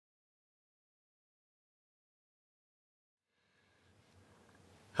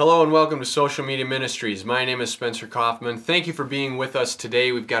Hello and welcome to Social Media Ministries. My name is Spencer Kaufman. Thank you for being with us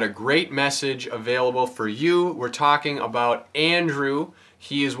today. We've got a great message available for you. We're talking about Andrew.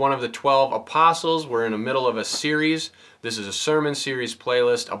 He is one of the 12 apostles. We're in the middle of a series. This is a sermon series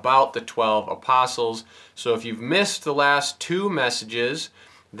playlist about the 12 apostles. So if you've missed the last two messages,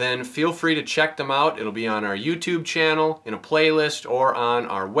 then feel free to check them out. It'll be on our YouTube channel, in a playlist, or on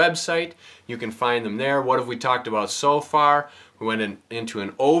our website. You can find them there. What have we talked about so far? We went into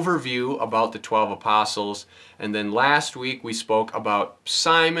an overview about the 12 apostles, and then last week we spoke about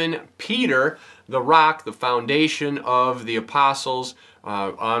Simon Peter, the rock, the foundation of the apostles,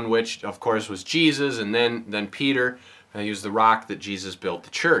 on which, of course, was Jesus, and then Peter. He was the rock that Jesus built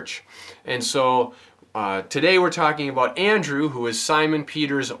the church. And so today we're talking about Andrew, who is Simon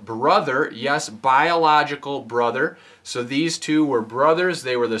Peter's brother, yes, biological brother. So these two were brothers.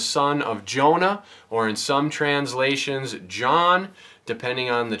 They were the son of Jonah, or in some translations, John,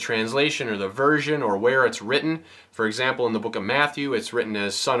 depending on the translation or the version or where it's written. For example, in the book of Matthew, it's written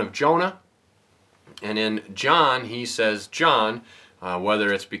as son of Jonah. And in John, he says John,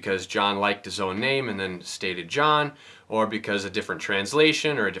 whether it's because John liked his own name and then stated John, or because a different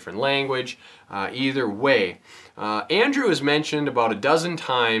translation or a different language. Either way, Andrew is mentioned about a dozen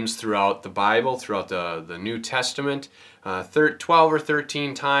times throughout the Bible, throughout the New Testament, 12 or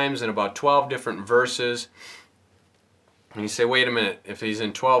 13 times in about 12 different verses. And you say, wait a minute, if he's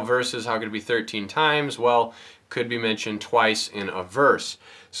in 12 verses, how could it be 13 times? Well, could be mentioned twice in a verse.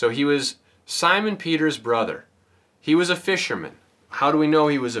 So he was Simon Peter's brother. He was a fisherman. How do we know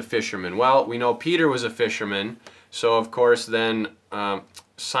he was a fisherman? Well, we know Peter was a fisherman. So, of course, then if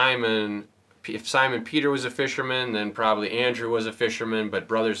Simon Peter was a fisherman, then probably Andrew was a fisherman, but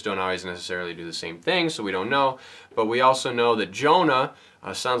brothers don't always necessarily do the same thing, so we don't know. But we also know that Jonah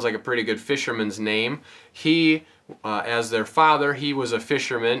sounds like a pretty good fisherman's name. He, as their father, he was a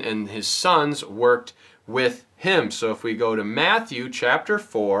fisherman, and his sons worked with him. So if we go to Matthew chapter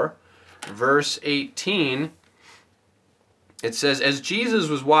 4, verse 18, it says, "As Jesus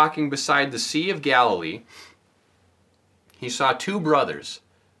was walking beside the Sea of Galilee, he saw two brothers,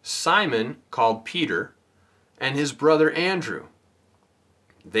 Simon, called Peter, and his brother Andrew.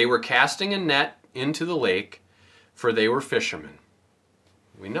 They were casting a net into the lake, for they were fishermen."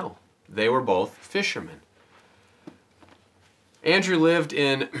 We know they were both fishermen. Andrew lived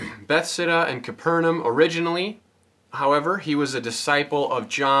in Bethsaida and Capernaum originally. However, he was a disciple of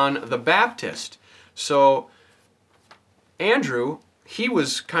John the Baptist. So Andrew,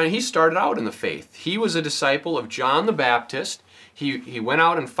 he started out in the faith. He was a disciple of John the Baptist. He went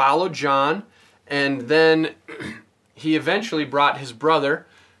out and followed John, and then he eventually brought his brother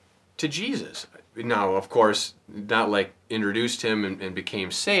to Jesus. Now, of course, not like introduced him and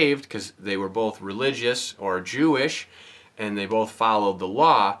became saved, because they were both religious or Jewish, and they both followed the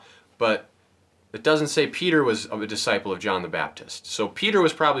law, but it doesn't say Peter was a disciple of John the Baptist. So Peter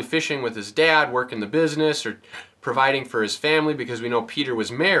was probably fishing with his dad, working the business, or providing for his family, because we know Peter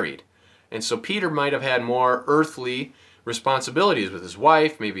was married. And so Peter might have had more earthly responsibilities with his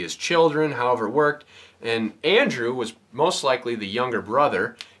wife, maybe his children, however it worked. And Andrew was most likely the younger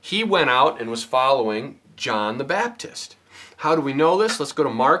brother. He went out and was following John the Baptist. How do we know this? Let's go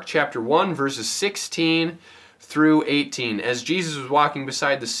to Mark chapter 1, verses 16 through 18. "As Jesus was walking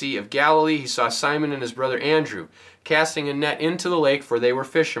beside the Sea of Galilee, he saw Simon and his brother Andrew casting a net into the lake, for they were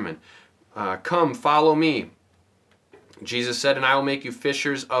fishermen. 'Come, follow me,' Jesus said, 'and I will make you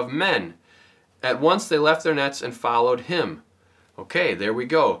fishers of men.' At once they left their nets and followed him." Okay, there we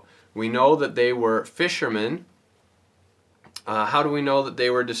go. We know that they were fishermen. How do we know that they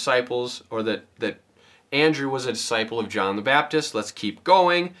were disciples, or that Andrew was a disciple of John the Baptist? Let's keep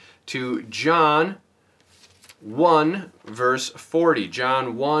going to John 1, verse 40.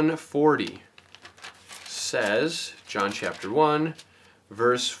 John 1:40 says, John chapter 1,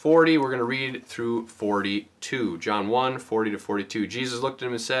 verse 40, we're going to read through 42. John 1:40 to 42. Jesus looked at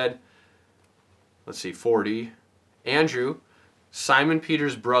him and said, 40, "Andrew, Simon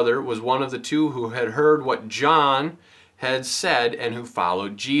Peter's brother, was one of the two who had heard what John had said and who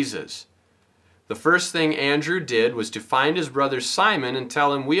followed Jesus. The first thing Andrew did was to find his brother Simon and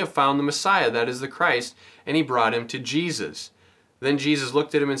tell him, 'We have found the Messiah, that is the Christ,' and he brought him to Jesus. Then Jesus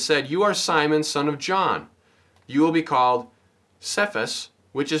looked at him and said, 'You are Simon, son of John. You will be called Cephas,'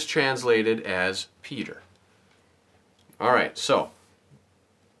 which is translated as Peter." All right, so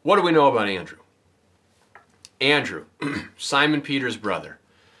what do we know about Andrew? Andrew, Simon Peter's brother.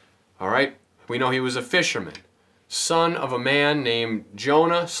 All right, we know he was a fisherman, son of a man named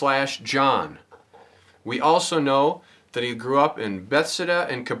Jonah/John. We also know that he grew up in Bethsaida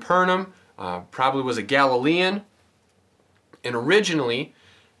and Capernaum, probably was a Galilean, and originally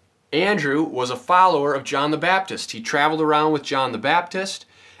Andrew was a follower of John the Baptist. He traveled around with John the Baptist,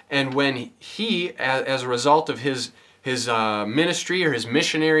 and when he, as a result of his ministry or his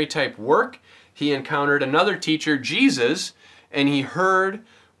missionary type work, he encountered another teacher, Jesus, and he heard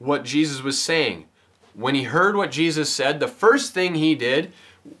what Jesus was saying. When he heard what Jesus said, the first thing he did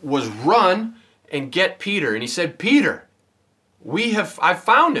was run and get Peter. And he said, Peter, I've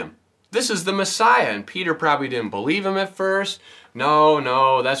found him. This is the Messiah. And Peter probably didn't believe him at first.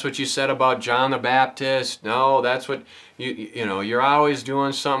 No, that's what you said about John the Baptist. No, that's what, you're always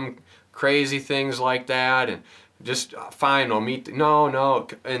doing some crazy things like that. And just, fine, I'll meet, no.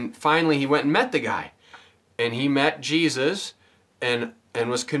 And finally he went and met the guy. And he met Jesus and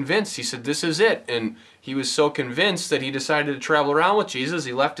was convinced. He said, this is it. And he was so convinced that he decided to travel around with Jesus.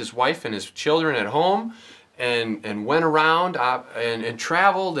 He left his wife and his children at home and went around and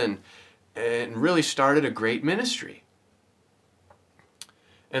traveled and really started a great ministry.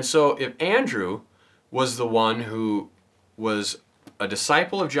 And so if Andrew was the one who was a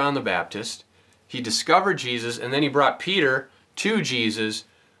disciple of John the Baptist, he discovered Jesus, and then he brought Peter to Jesus,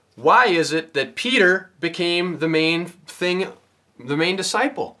 why is it that Peter became the main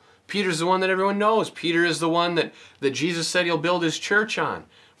disciple? Peter's the one that everyone knows. Peter is the one that Jesus said he'll build his church on.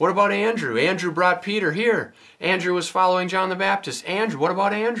 What about Andrew? Andrew brought Peter here. Andrew was following John the Baptist. What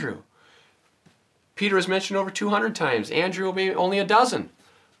about Andrew? Peter is mentioned over 200 times. Andrew will be only a dozen.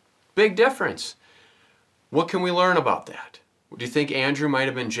 Big difference. What can we learn about that? Do you think Andrew might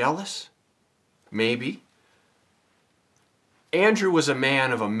have been jealous? Maybe. Andrew was a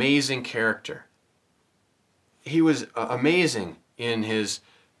man of amazing character. He was amazing in his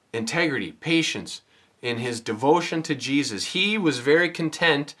integrity, patience, in his devotion to Jesus. He was very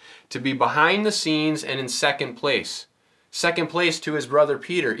content to be behind the scenes and in second place. Second place to his brother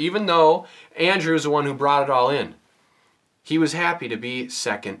Peter, even though Andrew is the one who brought it all in. He was happy to be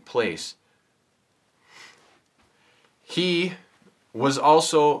second place. Andrew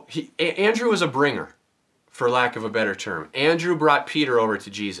was a bringer, for lack of a better term. Andrew brought Peter over to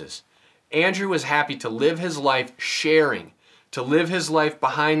Jesus. Andrew was happy to live his life sharing, to live his life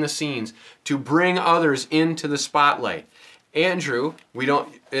behind the scenes, to bring others into the spotlight. Andrew,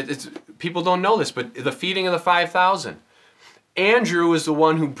 people don't know this, but the feeding of the 5,000. Andrew was the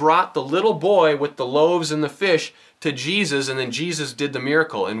one who brought the little boy with the loaves and the fish to Jesus, and then Jesus did the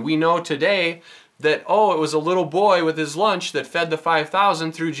miracle. And we know today that, it was a little boy with his lunch that fed the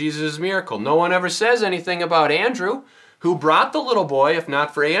 5,000 through Jesus' miracle. No one ever says anything about Andrew, who brought the little boy. If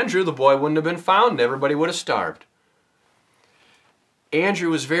not for Andrew, the boy wouldn't have been found. Everybody would have starved. Andrew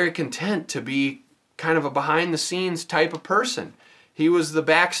was very content to be kind of a behind-the-scenes type of person. He was the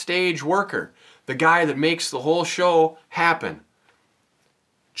backstage worker, the guy that makes the whole show happen.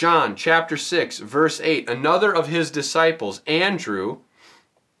 John chapter 6, verse 8, another of his disciples, Andrew,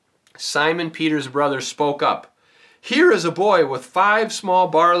 Simon Peter's brother, spoke up. Here is a boy with 5 small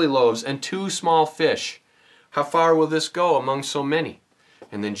barley loaves and 2 small fish. How far will this go among so many?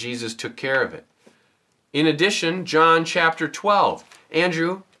 And then Jesus took care of it. In addition, John chapter 12,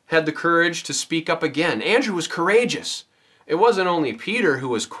 Andrew had the courage to speak up again. Andrew was courageous. It wasn't only Peter who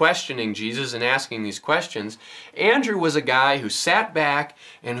was questioning Jesus and asking these questions. Andrew was a guy who sat back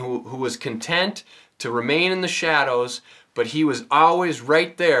and who was content to remain in the shadows, but he was always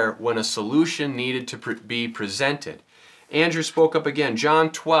right there when a solution needed to be presented. Andrew spoke up again. John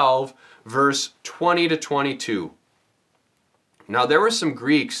 12, verse 20 to 22. Now there were some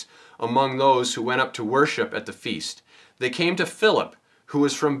Greeks among those who went up to worship at the feast. They came to Philip, who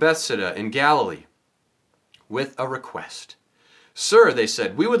was from Bethsaida in Galilee, with a request. Sir, they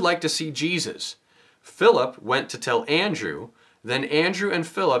said, we would like to see Jesus. Philip went to tell Andrew. Then Andrew and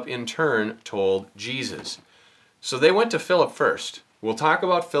Philip in turn told Jesus. So they went to Philip first. We'll talk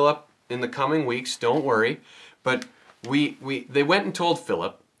about Philip in the coming weeks, don't worry. But they went and told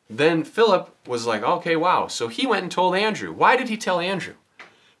Philip. Then Philip was like, okay, wow. So he went and told Andrew. Why did he tell Andrew?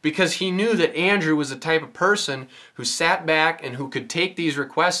 Because he knew that Andrew was the type of person who sat back and who could take these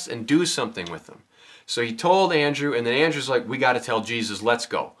requests and do something with them. So he told Andrew, and then Andrew's like, we got to tell Jesus, let's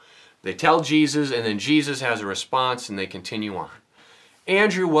go. They tell Jesus, and then Jesus has a response, and they continue on.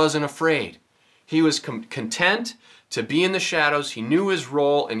 Andrew wasn't afraid. He was content to be in the shadows. He knew his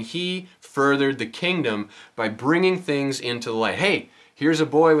role, and he furthered the kingdom by bringing things into the light. Hey, here's a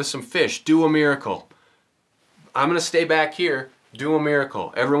boy with some fish. Do a miracle. I'm going to stay back here. Do a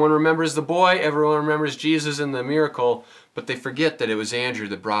miracle. Everyone remembers the boy. Everyone remembers Jesus and the miracle, but they forget that it was Andrew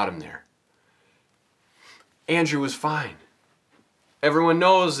that brought him there. Andrew was fine. Everyone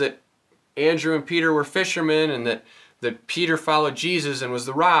knows that Andrew and Peter were fishermen and that Peter followed Jesus and was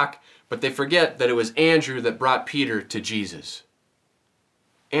the rock, but they forget that it was Andrew that brought Peter to Jesus.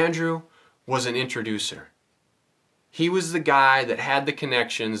 Andrew was an introducer. He was the guy that had the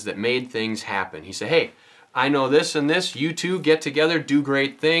connections that made things happen. He said, hey, I know this and this. You two get together, do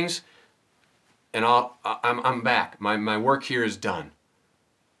great things, and I'm back. My work here is done.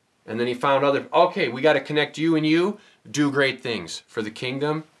 And then he found okay, we got to connect you and you. Do great things for the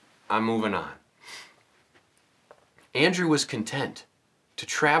kingdom. I'm moving on. Andrew was content to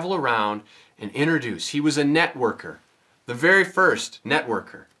travel around and introduce. He was a networker, the very first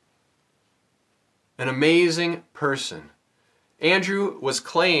networker. An amazing person. Andrew was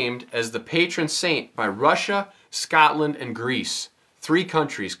claimed as the patron saint by Russia, Scotland, and Greece. 3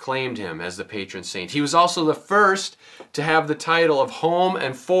 countries claimed him as the patron saint. He was also the first to have the title of home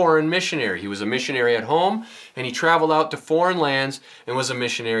and foreign missionary. He was a missionary at home, and he traveled out to foreign lands and was a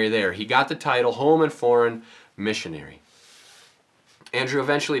missionary there. He got the title home and foreign missionary. Andrew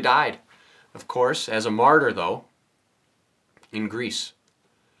eventually died, of course, as a martyr, though, in Greece.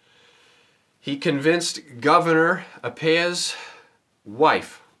 He convinced Governor Appiah's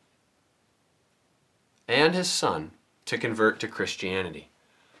wife and his son to convert to Christianity.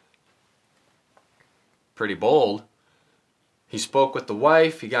 Pretty bold. He spoke with the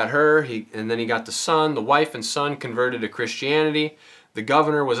wife, he got her, and then he got the son. The wife and son converted to Christianity. The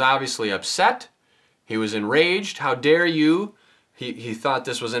governor was obviously upset. He was enraged. How dare you? He thought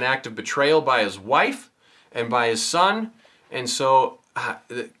this was an act of betrayal by his wife and by his son. And so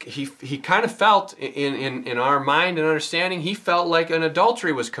he kind of felt, in our mind and understanding, he felt like an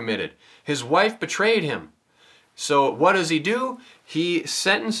adultery was committed. His wife betrayed him. So what does he do? He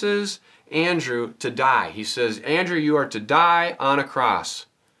sentences Andrew to die. He says, Andrew, you are to die on a cross.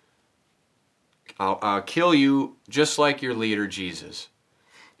 I'll kill you just like your leader, Jesus.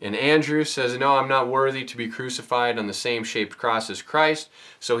 And Andrew says, no, I'm not worthy to be crucified on the same shaped cross as Christ.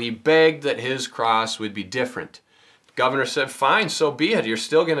 So he begged that his cross would be different. The governor said, fine, so be it. You're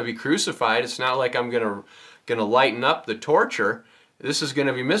still going to be crucified. It's not like I'm going to lighten up the torture. This is going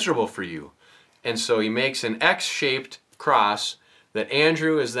to be miserable for you. And so he makes an X-shaped cross that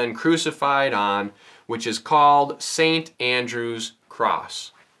Andrew is then crucified on, which is called St. Andrew's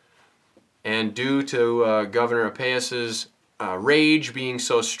Cross. And due to Governor Appiah's rage being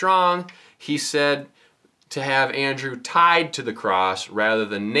so strong, he said to have Andrew tied to the cross rather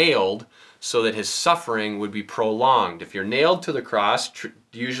than nailed, so that his suffering would be prolonged. If you're nailed to the cross,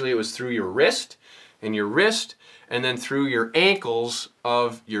 usually it was through your wrist, and then through your ankles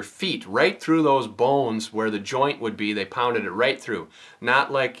of your feet, right through those bones where the joint would be. They pounded it right through.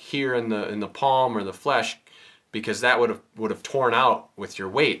 Not like here in the palm or the flesh, because that would have torn out with your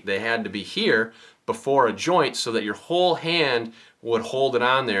weight. They had to be here before a joint so that your whole hand would hold it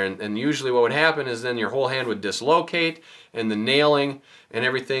on there. And usually what would happen is then your whole hand would dislocate, and the nailing and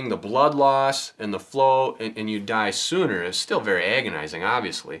everything, the blood loss and the flow, and you'd die sooner. It's still very agonizing,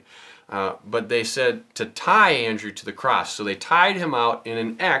 obviously. But they said to tie Andrew to the cross. So they tied him out in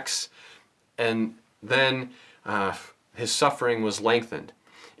an X, and then his suffering was lengthened.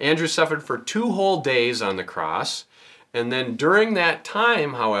 Andrew suffered for 2 whole days on the cross, and then during that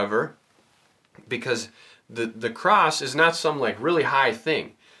time, however, because the cross is not some like really high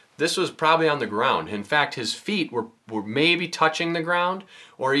thing. This was probably on the ground. In fact, his feet were maybe touching the ground,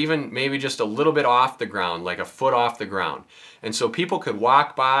 or even maybe just a little bit off the ground, like a foot off the ground. And so people could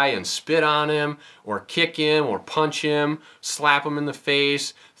walk by and spit on him, or kick him, or punch him, slap him in the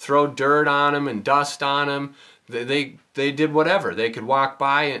face, throw dirt on him and dust on him. They did whatever. They could walk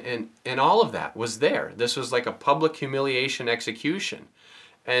by, and all of that was there. This was like a public humiliation execution.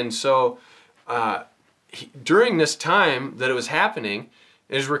 And so during this time that it was happening,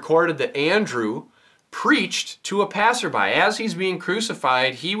 it is recorded that Andrew preached to a passerby. As he's being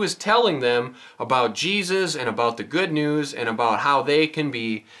crucified, he was telling them about Jesus and about the good news and about how they can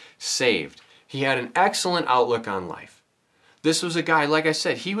be saved. He had an excellent outlook on life. This was a guy, like I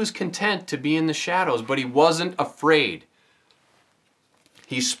said, he was content to be in the shadows, but he wasn't afraid.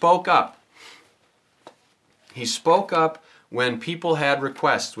 He spoke up. He spoke up when people had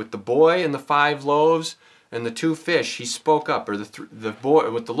requests. With the boy and the 5 loaves and the 2 fish, he spoke up. Or the boy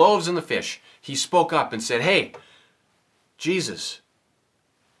with the loaves and the fish, he spoke up and said, hey, Jesus,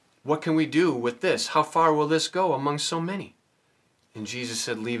 what can we do with this? How far will this go among so many? And Jesus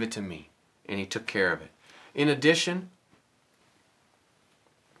said, leave it to me. And he took care of it. In addition,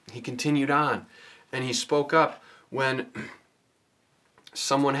 he continued on, and he spoke up when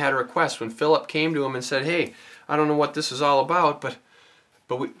someone had a request. When Philip came to him and said, hey, I don't know what this is all about, but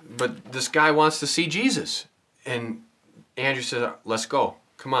this guy wants to see Jesus. And Andrew said, let's go.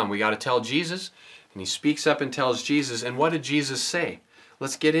 Come on, we got to tell Jesus. And he speaks up and tells Jesus. And what did Jesus say?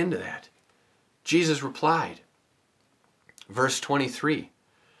 Let's get into that. Jesus replied, verse 23,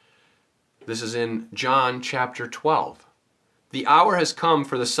 This is in John chapter 12. The hour has come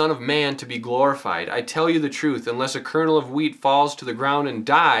for the Son of Man to be glorified. I tell you the truth, unless a kernel of wheat falls to the ground and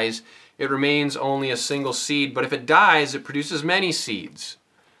dies, it remains only a single seed, but if it dies, it produces many seeds.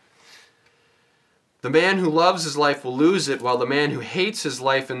 The man who loves his life will lose it, while the man who hates his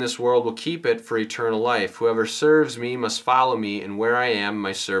life in this world will keep it for eternal life. Whoever serves me must follow me, and where I am,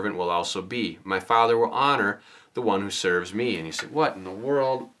 my servant will also be. My Father will honor the one who serves me. And you say, what in the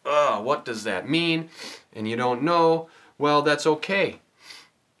world? What does that mean? And you don't know. Well, that's okay.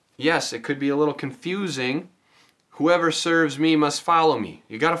 Yes, it could be a little confusing. Whoever serves me must follow me.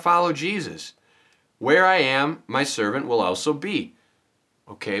 You got to follow Jesus. Where I am, my servant will also be.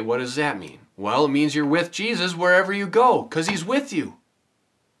 Okay, what does that mean? Well, it means you're with Jesus wherever you go, because he's with you.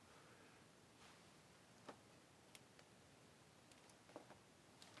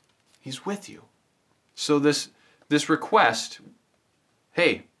 He's with you. So this request,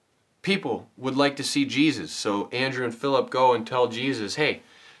 hey, people would like to see Jesus. So Andrew and Philip go and tell Jesus, hey,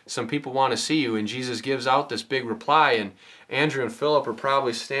 some people want to see you. And Jesus gives out this big reply. And Andrew and Philip are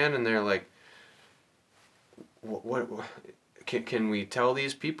probably standing there like, what can we tell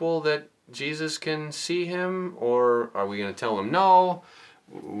these people that Jesus can see him? Or are we going to tell them no?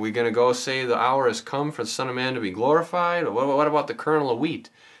 Are we going to go say the hour has come for the Son of Man to be glorified? Or what about the kernel of wheat?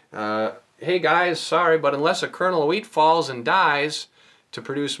 Hey guys, sorry, but unless a kernel of wheat falls and dies to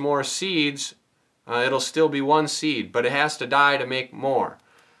produce more seeds, it'll still be one seed, but it has to die to make more.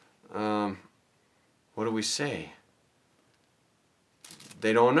 What do we say?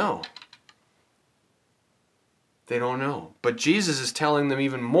 They don't know. They don't know. But Jesus is telling them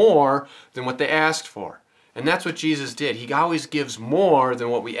even more than what they asked for. And that's what Jesus did. He always gives more than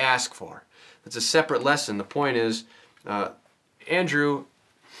what we ask for. It's a separate lesson. The point is, Andrew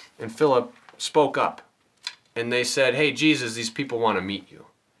and Philip spoke up. And they said, hey, Jesus, these people want to meet you.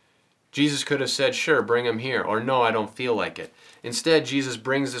 Jesus could have said, sure, bring them here. Or no, I don't feel like it. Instead, Jesus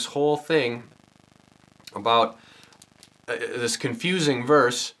brings this whole thing about this confusing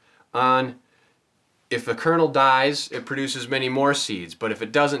verse on if a kernel dies, it produces many more seeds. But if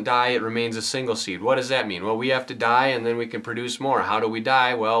it doesn't die, it remains a single seed. What does that mean? Well, we have to die and then we can produce more. How do we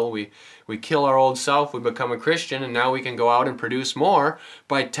die? Well, we kill our old self, we become a Christian, and now we can go out and produce more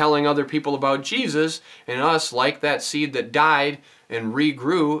by telling other people about Jesus, and us, like that seed that died and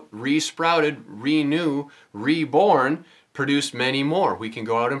regrew, resprouted, renew, reborn, produce many more. We can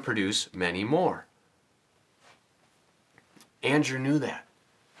go out and produce many more. Andrew knew that.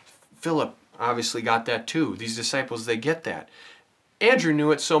 Philip obviously got that too. These disciples, they get that. Andrew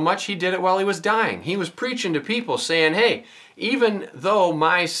knew it so much he did it while he was dying. He was preaching to people saying, hey, even though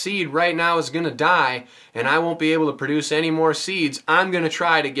my seed right now is going to die and I won't be able to produce any more seeds, I'm going to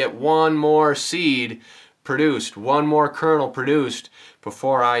try to get one more seed produced, one more kernel produced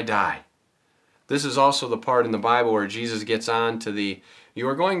before I die. This is also the part in the Bible where Jesus gets on to the, you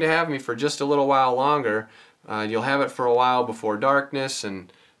are going to have me for just a little while longer. You'll have it for a while before darkness,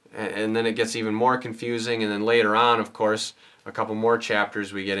 and then it gets even more confusing. And then later on, of course, a couple more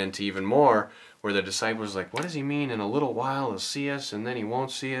chapters we get into even more where the disciples are like, what does he mean? In a little while he'll see us, and then he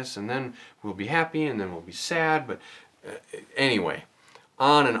won't see us, and then we'll be happy, and then we'll be sad. But anyway,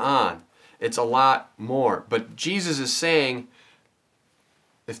 on and on. It's a lot more. But Jesus is saying,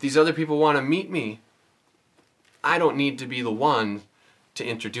 if these other people want to meet me, I don't need to be the one to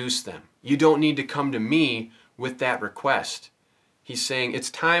introduce them. You don't need to come to me with that request. He's saying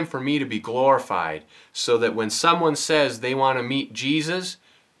it's time for me to be glorified so that when someone says they want to meet Jesus,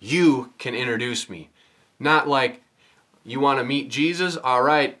 you can introduce me. Not like, you want to meet Jesus? All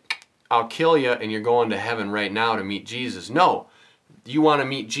right, I'll kill you and you're going to heaven right now to meet Jesus. No, you want to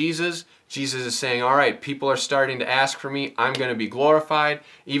meet Jesus? Jesus is saying, all right, people are starting to ask for me. I'm going to be glorified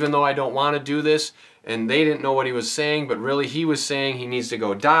even though I don't want to do this. And they didn't know what he was saying, but really he was saying he needs to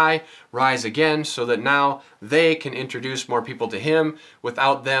go die, rise again, so that now they can introduce more people to him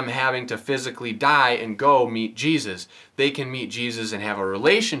without them having to physically die and go meet Jesus. They can meet Jesus and have a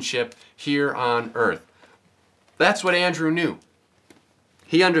relationship here on earth. That's what Andrew knew.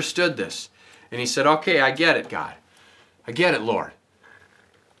 He understood this. And he said, okay, I get it, God. I get it, Lord.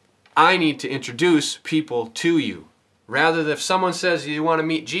 I need to introduce people to you. Rather than if someone says you want to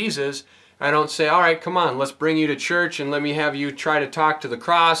meet Jesus, I don't say, all right, come on, let's bring you to church and let me have you try to talk to the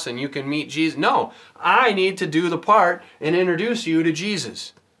cross and you can meet Jesus. No, I need to do the part and introduce you to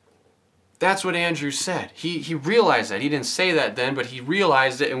Jesus. That's what Andrew said. He realized that. He didn't say that then, but he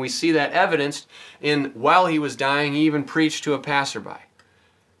realized it, and we see that evidenced in while he was dying, he even preached to a passerby.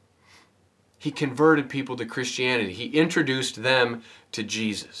 He converted people to Christianity. He introduced them to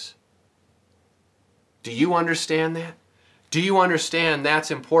Jesus. Do you understand that? Do you understand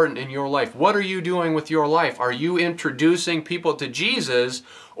that's important in your life? What are you doing with your life? Are you introducing people to Jesus,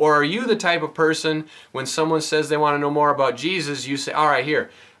 or are you the type of person when someone says they want to know more about Jesus, you say, all right,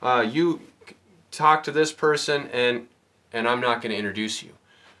 here, you talk to this person and I'm not going to introduce you.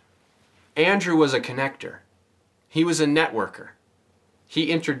 Andrew was a connector. He was a networker.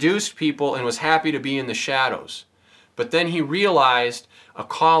 He introduced people and was happy to be in the shadows. But then he realized a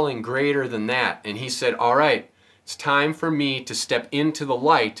calling greater than that. And he said, all right, it's time for me to step into the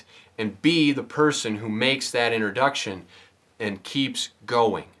light and be the person who makes that introduction and keeps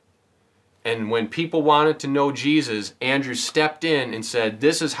going. And when people wanted to know Jesus, Andrew stepped in and said,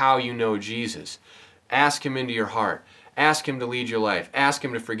 this is how you know Jesus. Ask him into your heart. Ask him to lead your life. Ask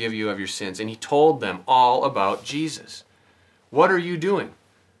him to forgive you of your sins. And he told them all about Jesus. What are you doing?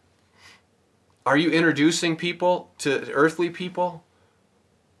 Are you introducing people to earthly people?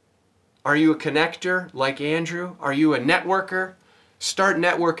 Are you a connector like Andrew? Are you a networker? Start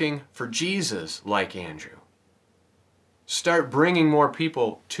networking for Jesus like Andrew. Start bringing more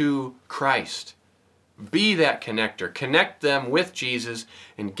people to Christ. Be that connector. Connect them with Jesus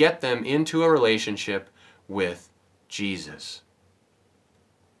and get them into a relationship with Jesus.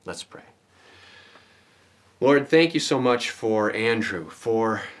 Let's pray. Lord, thank you so much for Andrew,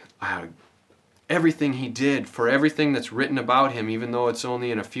 for everything he did, for everything that's written about him, even though it's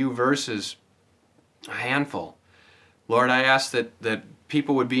only in a few verses, a handful. Lord, I ask that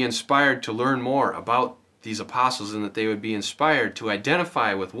people would be inspired to learn more about these apostles, and that they would be inspired to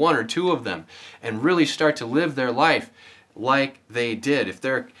identify with one or two of them and really start to live their life like they did. If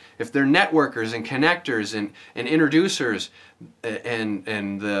they're networkers and connectors and introducers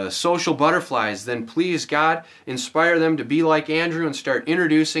and the social butterflies, then please, God, inspire them to be like Andrew and start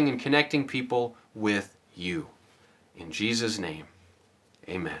introducing and connecting people with you. In Jesus' name,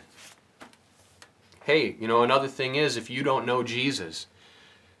 amen. Hey, another thing is, if you don't know Jesus,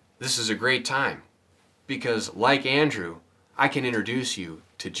 this is a great time, because like Andrew, I can introduce you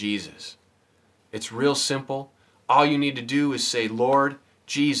to Jesus. It's real simple. All you need to do is say, Lord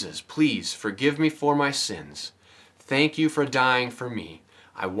Jesus, please forgive me for my sins. Thank you for dying for me.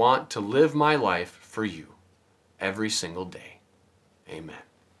 I want to live my life for you every single day. Amen.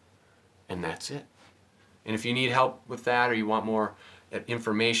 And that's it. And if you need help with that, or you want more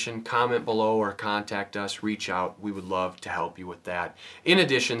information, comment below or contact us, reach out. We would love to help you with that. In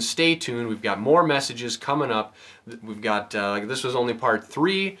addition, stay tuned. We've got more messages coming up. We've got, this was only part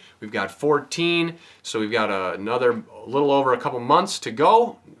 3. We've got 14. So we've got a little over a couple months to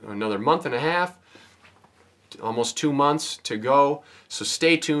go, another month and a half, almost 2 months to go. So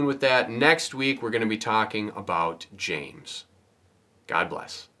stay tuned with that. Next week, we're going to be talking about James. God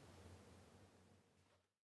bless.